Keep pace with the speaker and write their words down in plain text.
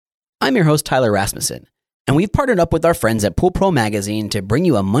I'm your host, Tyler Rasmussen, and we've partnered up with our friends at Pool Pro Magazine to bring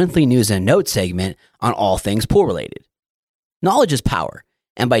you a monthly news and notes segment on all things pool related. Knowledge is power,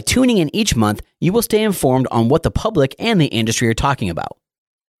 and by tuning in each month, you will stay informed on what the public and the industry are talking about.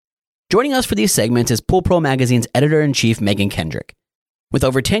 Joining us for these segments is Pool Pro Magazine's editor-in-chief, Megan Kendrick. With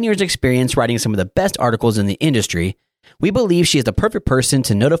over 10 years' experience writing some of the best articles in the industry, we believe she is the perfect person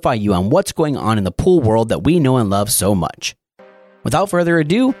to notify you on what's going on in the pool world that we know and love so much. Without further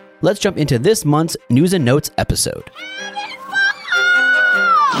ado, let's jump into this month's News and Notes episode.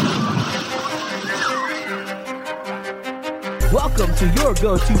 Welcome to your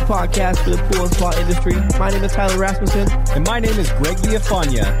go-to podcast for the pool and spa industry. My name is Tyler Rasmussen. And my name is Greg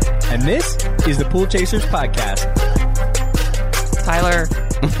Viafania. And this is the Pool Chasers Podcast. Tyler.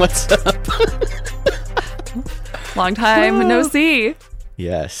 What's up? Long time no see.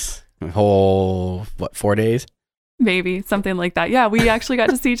 Yes. Whole, 4 days? Maybe, something like that. Yeah, we actually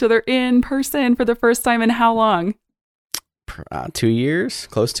got to see each other in person for the first time in how long? 2 years,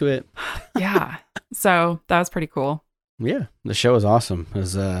 close to it. Yeah. So that was pretty cool. Yeah, the show was awesome. It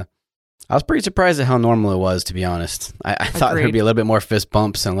was, I was pretty surprised at how normal it was, to be honest. I thought there'd be a little bit more fist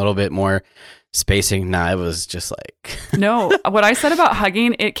bumps and a little bit more spacing. Nah, it was just like... No, what I said about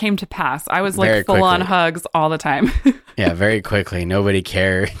hugging, it came to pass. I was like full on hugs all the time. Yeah, very quickly. Nobody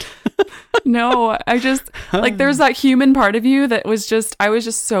cared. No, I just, like, there's that human part of you that was just, I was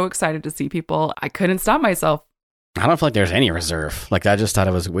just so excited to see people. I couldn't stop myself. I don't feel like there's any reserve. Like, I just thought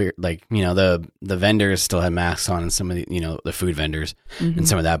it was weird. Like, you know, the vendors still had masks on, and some of the, you know, the food vendors and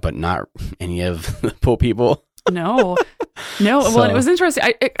some of that, but not any of the pool people. No. Well, and it was interesting.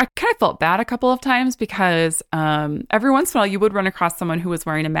 I kind of felt bad a couple of times because every once in a while you would run across someone who was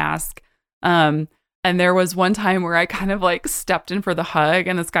wearing a mask. And there was one time where I kind of like stepped in for the hug,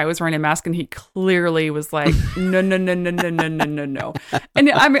 and this guy was wearing a mask, and he clearly was like, no. And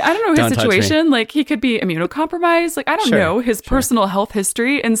I mean, I don't know his situation. Like, he could be immunocompromised. Like, I don't know his personal health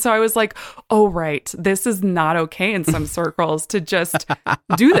history. And so I was like, oh, right. This is not okay in some circles to just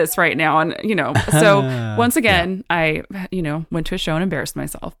do this right now. And, you know, so once again, I, went to a show and embarrassed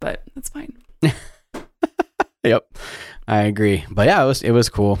myself, but it's fine. Yep. I agree. But yeah, it was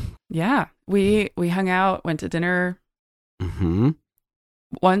cool. Yeah. We hung out, went to dinner. Mm-hmm.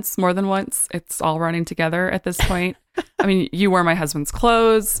 More than once. It's all running together at this point. I mean, you wear my husband's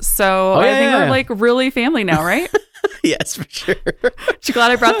clothes, so I think we're like really family now, right? Yes, for sure. You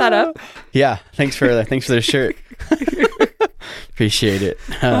glad I brought that up? Yeah. Thanks for the shirt. Appreciate it.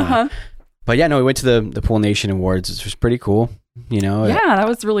 But yeah, no, we went to the Pool Nation Awards, which was pretty cool. You know, yeah, that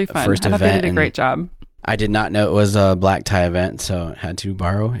was really fun. First I thought event, they did a great job. I did not know it was a black tie event, so I had to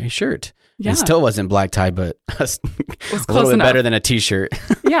borrow a shirt. Yeah. It still wasn't black tie, but it was a little bit better than a t-shirt.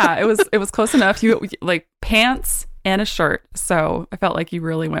 Yeah, it was close enough. You like pants and a shirt, so I felt like you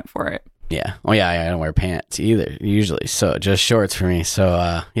really went for it. Yeah. Oh yeah, I don't wear pants either usually, so just shorts for me.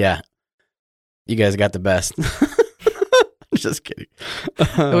 So yeah, you guys got the best. Just kidding.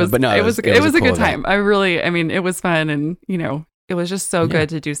 It was a good time. It was fun, and it was just so good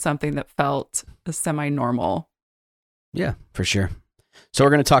to do something that felt semi-normal. Yeah, for sure. So we're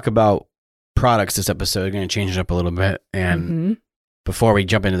going to talk about products this episode. We're going to change it up a little bit. And before we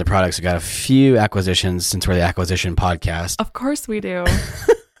jump into the products, we got a few acquisitions since we're the acquisition podcast. Of course we do.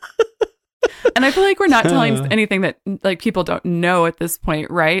 And I feel like we're not telling anything that like people don't know at this point,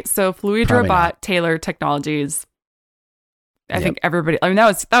 right? So Fluidra bought Taylor Technologies. I think everybody,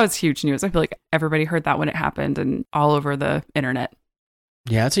 that was huge news. I feel like everybody heard that when it happened and all over the internet.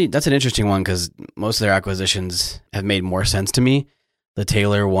 Yeah, that's an interesting one because most of their acquisitions have made more sense to me. The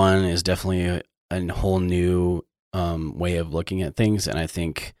Taylor one is definitely a whole new way of looking at things, and I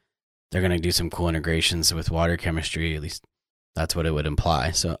think they're going to do some cool integrations with water chemistry. At least that's what it would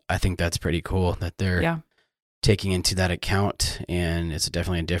imply. So I think that's pretty cool that they're taking into that account, and it's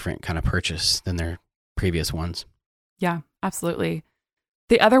definitely a different kind of purchase than their previous ones. Yeah, absolutely.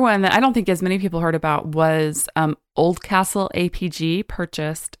 The other one that I don't think as many people heard about was Oldcastle APG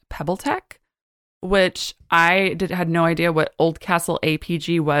purchased PebbleTech, which I had no idea what Oldcastle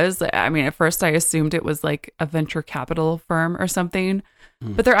APG was. I mean, at first I assumed it was like a venture capital firm or something,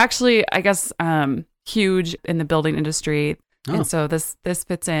 but they're actually, I guess, huge in the building industry. Oh. And so this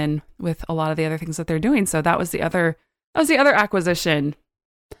fits in with a lot of the other things that they're doing. So that was the other acquisition.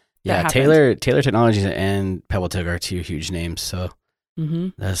 Yeah, Taylor Technologies and PebbleTech are two huge names, so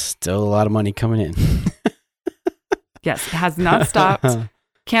that's still a lot of money coming in. Yes, it has not stopped.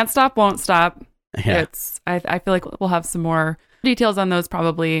 Can't stop, won't stop. Yeah. I feel like we'll have some more details on those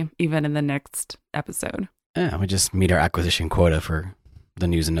probably even in the next episode. Yeah, we just meet our acquisition quota for the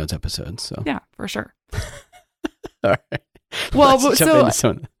news and notes episode. So yeah, for sure. All right. Well, Let's jump into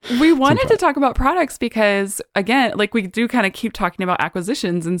some- we wanted to talk about products because, again, like we do kind of keep talking about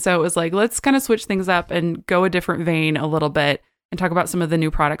acquisitions. And so it was like, let's kind of switch things up and go a different vein a little bit and talk about some of the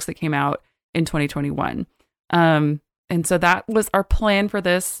new products that came out in 2021. And so that was our plan for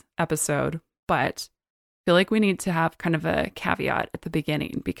this episode. But I feel like we need to have kind of a caveat at the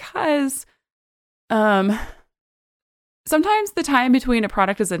beginning because sometimes the time between a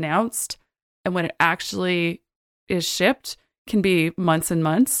product is announced and when it actually is shipped can be months and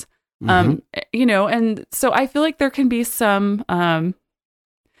months. And so I feel like there can be some,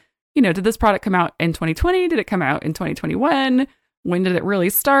 did this product come out in 2020? Did it come out in 2021? When did it really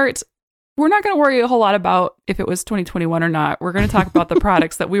start? We're not going to worry a whole lot about if it was 2021 or not. We're going to talk about the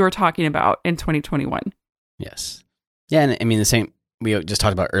products that we were talking about in 2021. Yes. Yeah. And I mean, the same, we just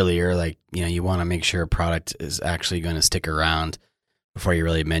talked about earlier, like, you want to make sure a product is actually going to stick around before you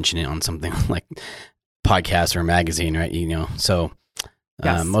really mention it on something like podcast or magazine, right? So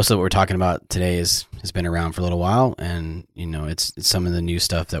Yes. most of what we're talking about today has been around for a little while, and it's some of the new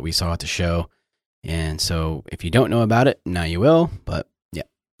stuff that we saw at the show. And so if you don't know about it, now you will. But yeah,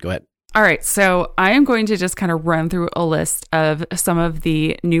 go ahead. All right, so I am going to just kind of run through a list of some of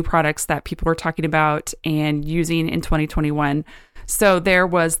the new products that people were talking about and using in 2021. So there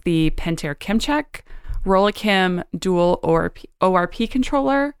was the Pentair ChemCheck Rollichem Dual ORP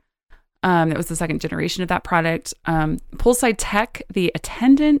controller. That was the second generation of that product. Poolside Tech, the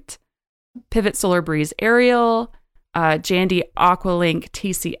Attendant, Pivot Solar Breeze Aerial, Jandy AquaLink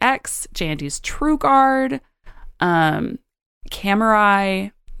TCX, Jandy's TrueGuard,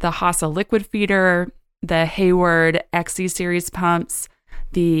 Camerai, the Hasa liquid feeder, the Hayward XE series pumps,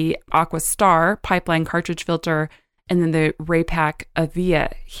 the AquaStar pipeline cartridge filter, and then the Raypak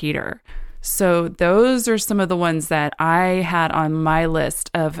Avia heater. So those are some of the ones that I had on my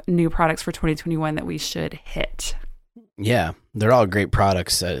list of new products for 2021 that we should hit. Yeah, they're all great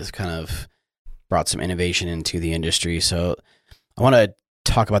products that has kind of brought some innovation into the industry. So I want to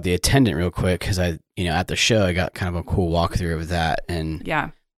talk about the Attendant real quick because at the show I got kind of a cool walkthrough of that, and yeah.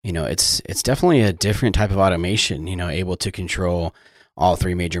 It's definitely a different type of automation, able to control all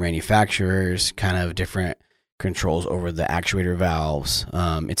three major manufacturers, kind of different controls over the actuator valves.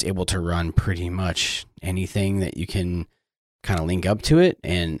 It's able to run pretty much anything that you can kind of link up to it.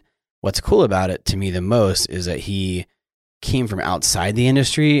 And what's cool about it to me the most is that he came from outside the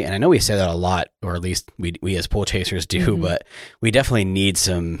industry. And I know we say that a lot, or at least we as pool chasers do, but we definitely need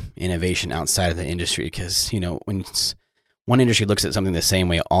some innovation outside of the industry because, when one industry looks at something the same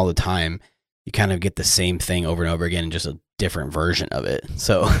way all the time, you kind of get the same thing over and over again in just a different version of it.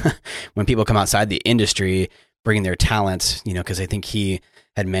 So when people come outside the industry, bringing their talents, because I think he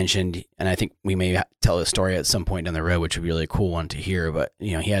had mentioned, and I think we may tell a story at some point down the road, which would be a really cool one to hear, but,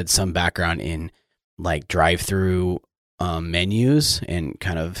 he had some background in like drive-through menus and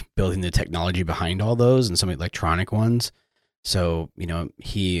kind of building the technology behind all those and some electronic ones. So,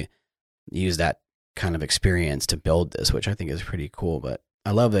 he used that kind of experience to build this, which I think is pretty cool. But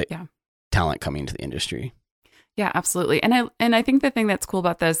I love that talent coming to the industry. Yeah, absolutely. And I think the thing that's cool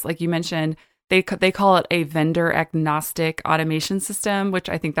about this, like you mentioned, they call it a vendor agnostic automation system, which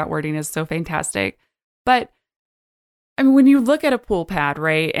I think that wording is so fantastic. But I mean, when you look at a pool pad,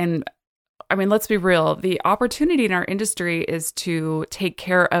 right? And I mean, let's be real, the opportunity in our industry is to take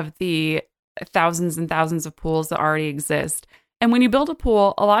care of the thousands and thousands of pools that already exist. And when you build a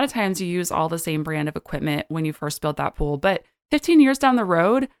pool, a lot of times you use all the same brand of equipment when you first build that pool. But 15 years down the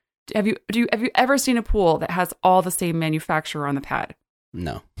road, have you ever seen a pool that has all the same manufacturer on the pad?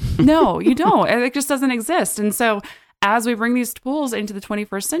 No. No, you don't. It just doesn't exist. And so as we bring these pools into the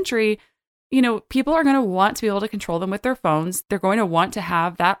 21st century, people are going to want to be able to control them with their phones. They're going to want to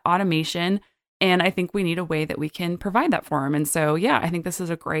have that automation. And I think we need a way that we can provide that for them. And so, yeah, I think this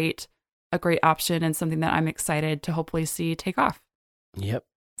is a great option and something that I'm excited to hopefully see take off. Yep,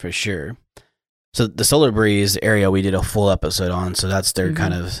 for sure. So the Solar Breeze area, we did a full episode on. So that's their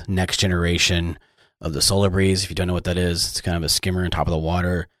kind of next generation of the Solar Breeze. If you don't know what that is, it's kind of a skimmer on top of the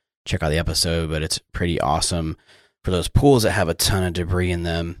water. Check out the episode, but it's pretty awesome for those pools that have a ton of debris in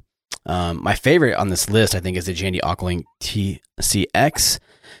them. My favorite on this list, I think, is the Jandy AquaLink TCX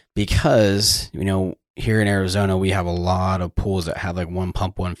because, here in Arizona, we have a lot of pools that have like one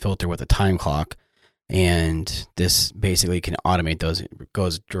pump, one filter with a time clock. And this basically can automate those. It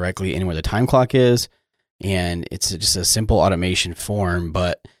goes directly in where the time clock is. And it's just a simple automation form,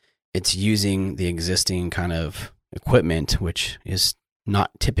 but it's using the existing kind of equipment, which is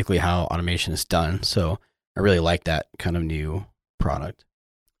not typically how automation is done. So I really like that kind of new product.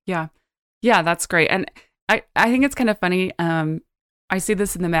 Yeah. Yeah, that's great. And I think it's kind of funny. I see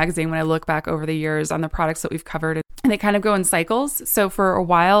this in the magazine when I look back over the years on the products that we've covered. And they kind of go in cycles. So for a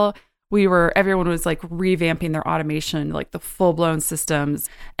while, everyone was like revamping their automation, like the full blown systems,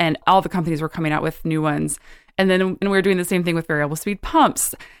 and all the companies were coming out with new ones. And then we were doing the same thing with variable speed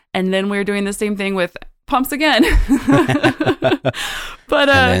pumps. And then we were doing the same thing with pumps again. But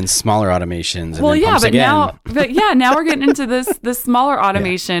and then smaller automations. And well, then yeah, pumps again. now we're getting into this smaller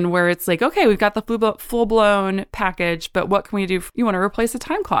automation where it's like, okay, we've got the full blown package, but what can we do? You want to replace a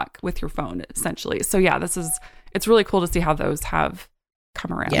time clock with your phone, essentially. So yeah, it's really cool to see how those have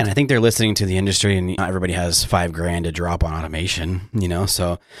come around. Yeah, and I think they're listening to the industry, and not everybody has $5,000 to drop on automation,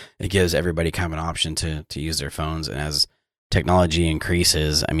 so it gives everybody kind of an option to use their phones. And as technology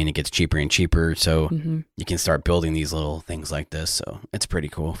increases, I mean, it gets cheaper and cheaper, so you can start building these little things like this. So it's pretty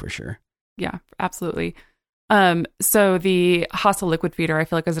cool for sure. Yeah, absolutely. So the Hasa liquid feeder, I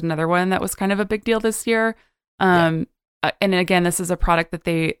feel like, is another one that was kind of a big deal this year. And again, this is a product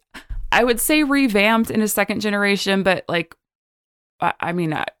that I would say revamped in a second generation, but like, I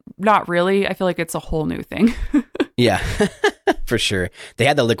mean, not really. I feel like it's a whole new thing. Yeah, for sure. They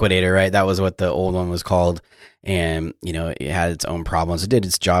had the liquidator, right? That was what the old one was called. And, it had its own problems. It did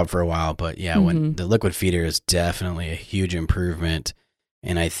its job for a while, but yeah, when the liquid feeder is definitely a huge improvement.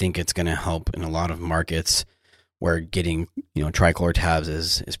 And I think it's going to help in a lot of markets where getting, tricolor tabs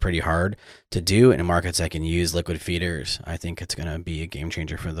is pretty hard to do. And in markets that can use liquid feeders, I think it's going to be a game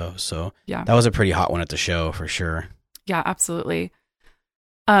changer for those. So yeah, that was a pretty hot one at the show for sure. Yeah, absolutely.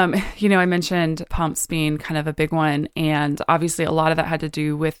 I mentioned pumps being kind of a big one, and obviously a lot of that had to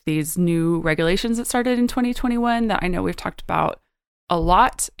do with these new regulations that started in 2021 that I know we've talked about a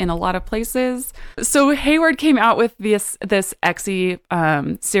lot in a lot of places. So Hayward came out with this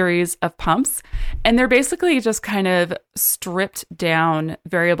XE series of pumps, and they're basically just kind of stripped down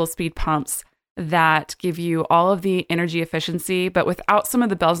variable speed pumps that give you all of the energy efficiency, but without some of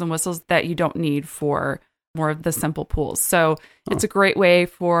the bells and whistles that you don't need for more of the simple pools. So it's a great way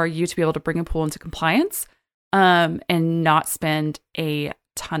for you to be able to bring a pool into compliance and not spend a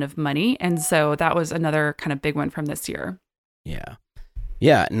ton of money. And so that was another kind of big one from this year. Yeah.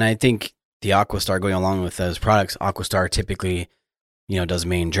 Yeah. And I think the Aquastar, going along with those products, Aquastar typically, does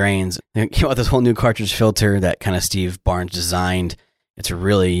main drains. They came out with this whole new cartridge filter that kind of Steve Barnes designed. It's a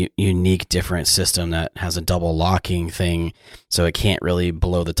really unique, different system that has a double locking thing, so it can't really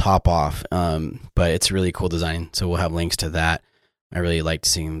blow the top off. But it's a really cool design, so we'll have links to that. I really liked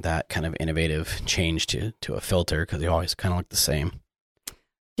seeing that kind of innovative change to a filter because they always kind of look the same.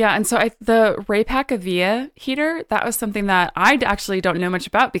 Yeah, and so the Raypak Avia heater, that was something that I actually don't know much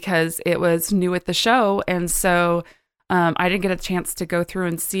about because it was new at the show, and so I didn't get a chance to go through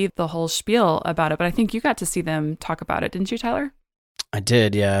and see the whole spiel about it. But I think you got to see them talk about it, didn't you, Tyler? I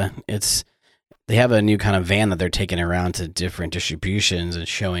did, yeah. They have a new kind of van that they're taking around to different distributions and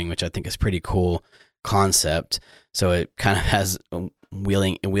showing, which I think is pretty cool concept. So it kind of has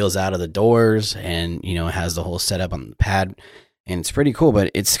wheels out of the doors, and it has the whole setup on the pad, and it's pretty cool. But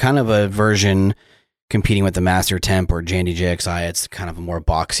it's kind of a version competing with the Master Temp or Jandy JXI. It's kind of a more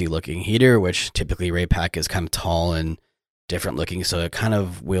boxy looking heater, which typically Raypak is kind of tall and different looking. So it kind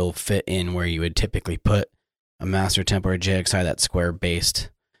of will fit in where you would typically put a Master Temp or a JXI, that square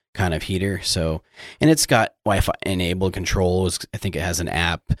based kind of heater. So, and it's got Wi-Fi enabled controls. I think it has an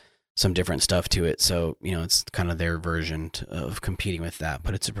app, some different stuff to it. So, it's kind of their version of competing with that,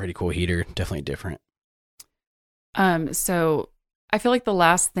 but it's a pretty cool heater. Definitely different. So I feel like the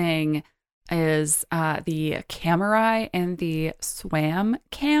last thing is the Camerai and the Swam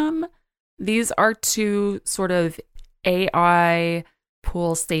Cam. These are two sort of AI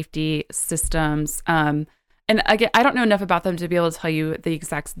pool safety systems. And again, I don't know enough about them to be able to tell you the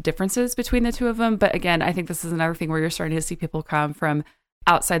exact differences between the two of them. But again, I think this is another thing where you're starting to see people come from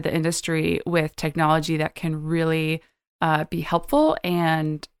outside the industry with technology that can really be helpful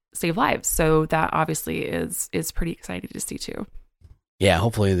and save lives. So that obviously is pretty exciting to see too. Yeah,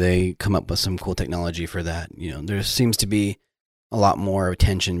 hopefully they come up with some cool technology for that. There seems to be a lot more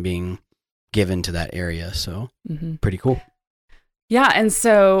attention being given to that area. So pretty cool. Yeah, and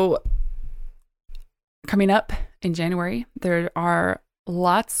so coming up in January, there are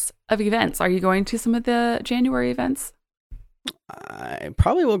lots of events. Are you going to some of the January events? I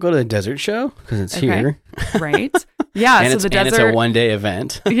probably will go to the Desert Show because it's here. Right. Yeah. And, so it's a one-day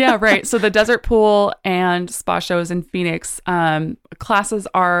event. Yeah, right. So the Desert Pool and Spa Shows in Phoenix. Classes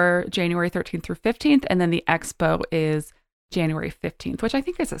are January 13th through 15th, and then the expo is January 15th, which I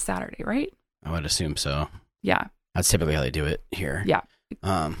think is a Saturday, right? I would assume so. Yeah. That's typically how they do it here. Yeah.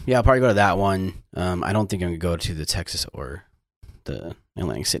 I'll probably go to that one. I don't think I'm going to go to the Texas or the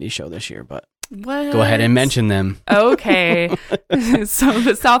Atlantic City show this year, but go ahead and mention them. Okay. So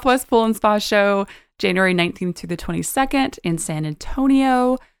the Southwest Pool and Spa Show, January 19th through the 22nd in San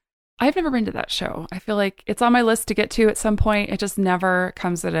Antonio. I've never been to that show. I feel like it's on my list to get to at some point. It just never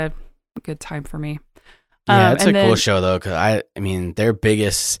comes at a good time for me. Yeah, it's a cool show though, because I mean, their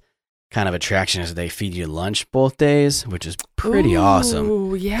biggest kind of attraction is they feed you lunch both days, which is pretty awesome.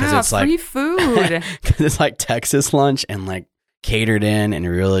 Oh, yeah, it's free like, food. Because it's like Texas lunch and like catered in and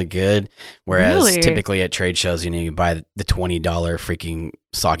really good. Whereas typically at trade shows, you buy the $20 freaking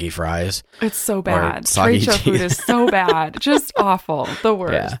soggy fries. It's so bad. Trade show food is so bad. Just awful. The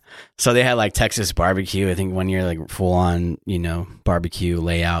worst. Yeah. So they had like Texas barbecue. I think one year, like full on, barbecue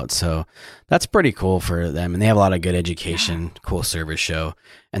layout. So that's pretty cool for them. And they have a lot of good education, cool service show.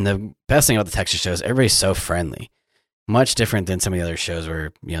 And the best thing about the Texas show is everybody's so friendly. Much different than some of the other shows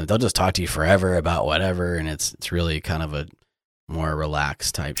where, they'll just talk to you forever about whatever. And it's really kind of a more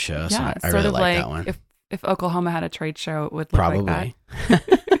relaxed type show. Yeah, so I really like that one. If Oklahoma had a trade show, it would look probably like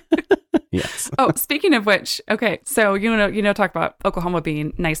that. Yes. Oh, speaking of which, okay, so talk about Oklahoma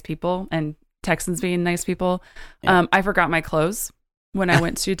being nice people and Texans being nice people. Yeah. I forgot my clothes when I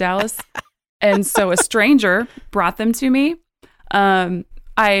went to Dallas, and so a stranger brought them to me.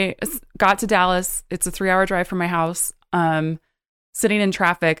 I got to Dallas. It's a 3-hour drive from my house. Sitting in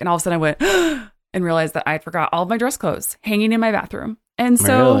traffic, and all of a sudden I went and realized that I forgot all of my dress clothes hanging in my bathroom. And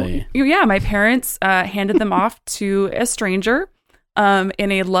so, my parents handed them off to a stranger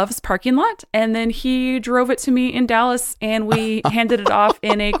in a Love's parking lot. And then he drove it to me in Dallas, and we handed it off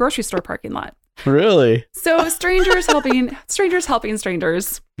in a grocery store parking lot. Really? So strangers helping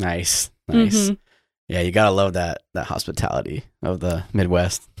strangers. Nice. Mm-hmm. Yeah, you gotta love that hospitality of the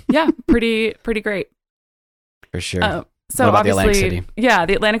Midwest. Yeah, pretty great. For sure. So what about obviously, the Atlantic City? Yeah,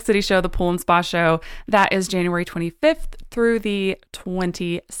 the Atlantic City show, the Pool and Spa show, that is January 25th through the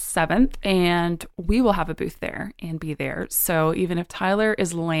 27th, and we will have a booth there and be there. So even if Tyler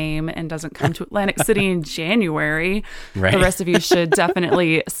is lame and doesn't come to Atlantic City in January, the rest of you should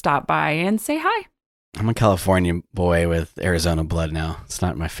definitely stop by and say hi. I'm a California boy with Arizona blood now. It's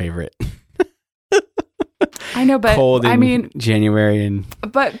not my favorite. I know, but cold in January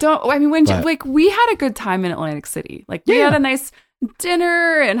we had a good time in Atlantic City. Like we had a nice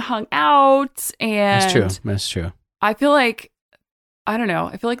dinner and hung out, and That's true. I feel like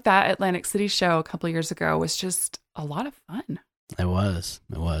that Atlantic City show a couple of years ago was just a lot of fun. It was.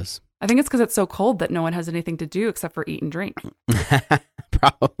 I think it's because it's so cold that no one has anything to do except for eat and drink.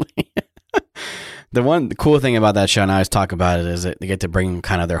 Probably. The cool thing about that show, and I always talk about it, is that they get to bring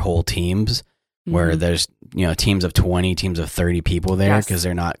kind of their whole teams. Where there's, teams of 20, teams of 30 people there because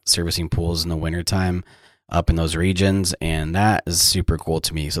they're not servicing pools in the wintertime up in those regions. And that is super cool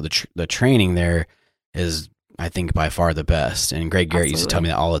to me. So the training there is, I think, by far the best. And Greg Garrett used to tell me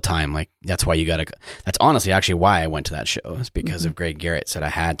that all the time. Like, that's why that's honestly actually why I went to that show, is because of Greg Garrett said I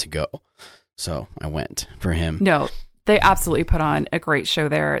had to go. So I went for him. No, they absolutely put on a great show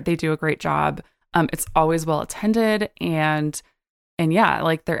there. They do a great job. It's always well attended, and yeah,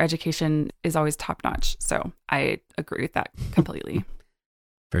 like their education is always top notch. So I agree with that completely.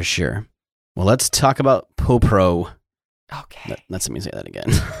 For sure. Well, let's talk about PoolPro. Okay. Let's let me say that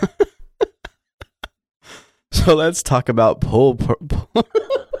again. So let's talk about PoolPro.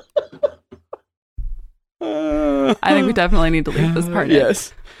 I think we definitely need to leave this part in.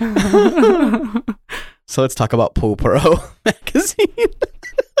 Yes. So let's talk about PoolPro magazine.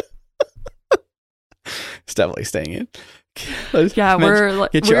 It's definitely staying in. Yeah, we're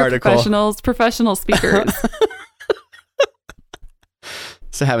professional speakers.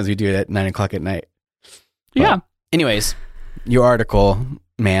 So happens we do it at 9:00 at night. Yeah. But anyways, your article,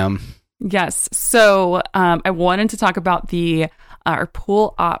 ma'am. Yes. So I wanted to talk about our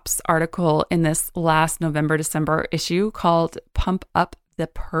Pool Ops article in this last November-December issue called Pump Up the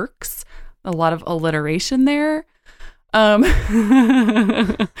Perks. A lot of alliteration there.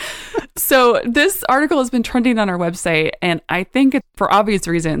 So this article has been trending on our website, and I think it's for obvious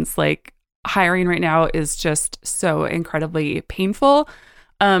reasons. Like, hiring right now is just so incredibly painful.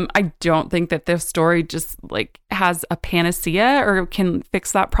 I don't think that this story just like has a panacea or can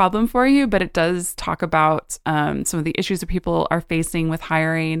fix that problem for you, but it does talk about some of the issues that people are facing with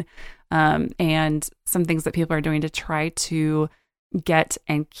hiring, and some things that people are doing to try to get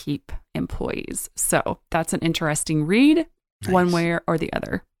and keep employees. So that's an interesting read, one way or the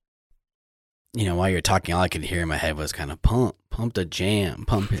other. While you're talking, all I could hear in my head was kind of pump the jam,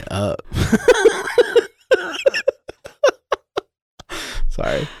 pump it up.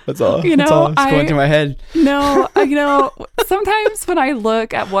 Sorry, that's all. That's all that's going through my head. No, sometimes when I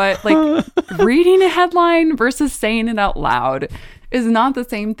look at what, like, reading a headline versus saying it out loud is not the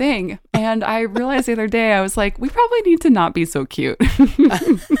same thing. And I realized the other day, I was like, we probably need to not be so cute.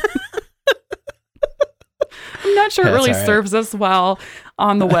 I'm not sure it That's really all right. serves us well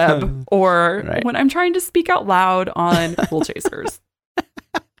on the web or Right. when I'm trying to speak out loud on Pool Chasers.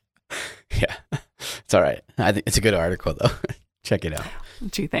 Yeah, it's all right. I think it's a good article though. Check it out.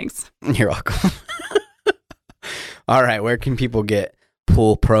 Gee, thanks. You're welcome. All right, where can people get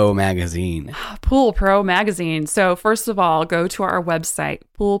Pool Pro magazine? Pool Pro magazine. So first of all, go to our website,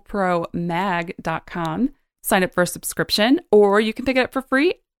 poolpromag.com, sign up for a subscription, or you can pick it up for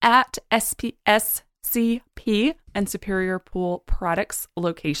free at SCP and Superior Pool Products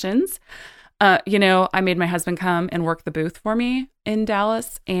locations. I made my husband come and work the booth for me in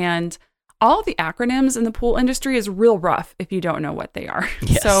Dallas, and all of the acronyms in the pool industry is real rough if you don't know what they are.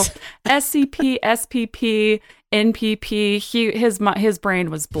 Yes. So SCP, SPP, NPP, his brain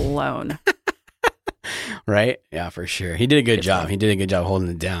was blown. Right? Yeah, for sure. He did a good job. He did a good job holding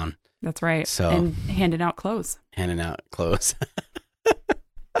it down, That's right. So- and handing out clothes. handing out clothes.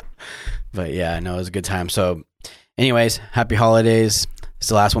 But yeah, no, it was a good time. So anyways, happy holidays. It's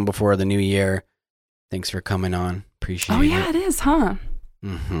the last one before the new year. Thanks for coming on. Appreciate Oh yeah, it. it is, huh?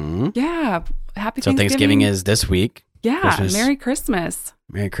 Mm-hmm. Yeah. Happy So Thanksgiving is this week. yeah. Christmas. Merry Christmas.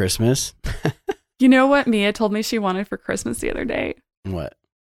 Merry Christmas. You know what Mia told me she wanted for Christmas the other day? What?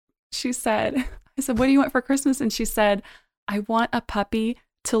 She said, I said, what do you want for Christmas? And she said, I want a puppy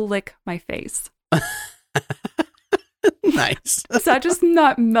to lick my face. Nice. Does that just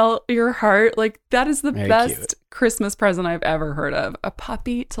not melt your heart? Like, that is the Very best cute. Christmas present I've ever heard of. A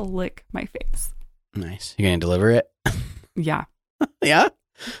puppy to lick my face. Nice. You gonna deliver it? Yeah. Yeah.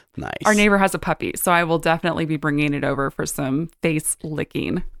 Nice. Our neighbor has a puppy, so I will definitely be bringing it over for some face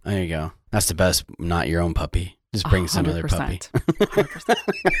licking. There you go. That's the best. Not your own puppy. Just bring some other puppy. 100%.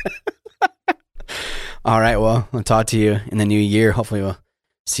 All right. Well, I'll talk to you in the new year. Hopefully, we'll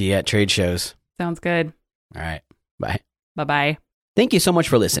see you at trade shows. Sounds good. All right. Bye. Bye-bye. Thank you so much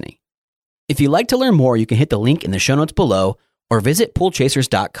for listening. If you'd like to learn more, you can hit the link in the show notes below or visit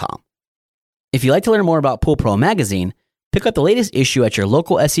poolchasers.com. If you'd like to learn more about Pool Pro magazine, pick up the latest issue at your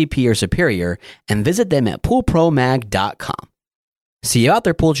local SCP or Superior and visit them at poolpromag.com. See you out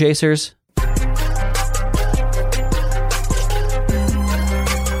there, Pool Chasers.